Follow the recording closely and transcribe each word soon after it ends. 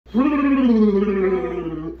Wait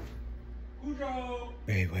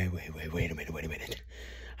a minute.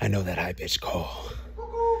 I know that high-pitched call.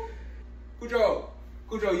 Cujo,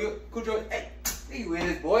 hey, you in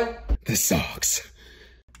this, boy? The socks.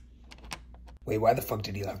 Wait, why the fuck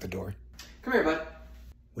did he lock the door? Come here, bud.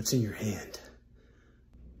 What's in your hand?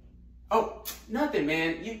 Oh, nothing,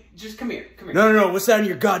 man. You just come here. No, what's that in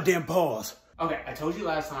your goddamn paws? Okay, I told you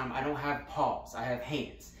last time I don't have paws. I have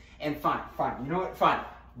hands. And fine. You know what? Fine.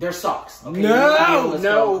 They're socks. Okay. No.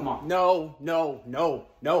 Come on. No.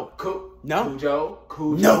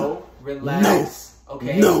 Cujo, relax.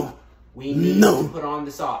 Okay. No. We need to put on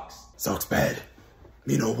the socks. Socks bad.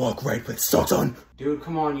 Me no walk right with socks on. Dude,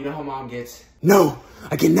 come on. You know how mom gets. No,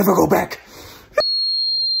 I can never go back.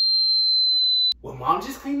 Well, mom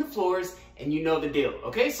just cleaned the floors, and you know the deal.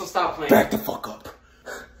 Okay, so stop playing. Back the fuck up.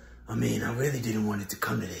 I mean, I really didn't want it to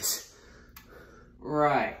come to this.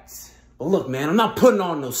 Right. But look, man, I'm not putting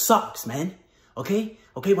on those socks, man. Okay,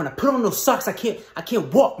 when I put on those socks, I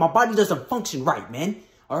can't walk. My body doesn't function right, man.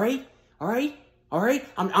 All right.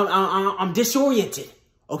 I'm disoriented.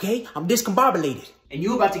 Okay, I'm discombobulated. And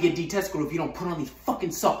you about to get detested if you don't put on these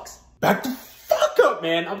fucking socks. Back the fuck up,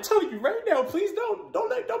 man. I'm telling you right now. Please don't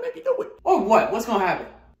make me do it. Or what? What's gonna happen?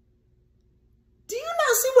 Do you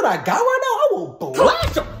not see what I got right now? I will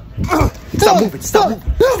blast you.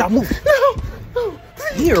 Stop moving. No.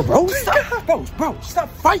 Here, bro. Stop. Bro, stop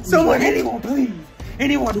fighting. Anyone, please.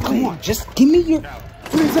 Come on, just give me your...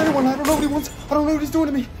 Please, anyone. I don't know what he's doing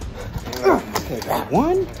to me. Okay, got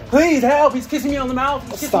one. Please help. He's kissing me on the mouth.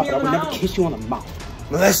 Stop it. I would never kiss you on the mouth.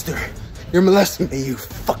 Molester. You're molesting me, you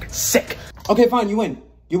fucking sick. Okay, fine. You win.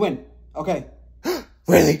 Okay.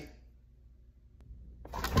 Really?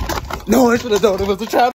 No, I should have known it was a trap.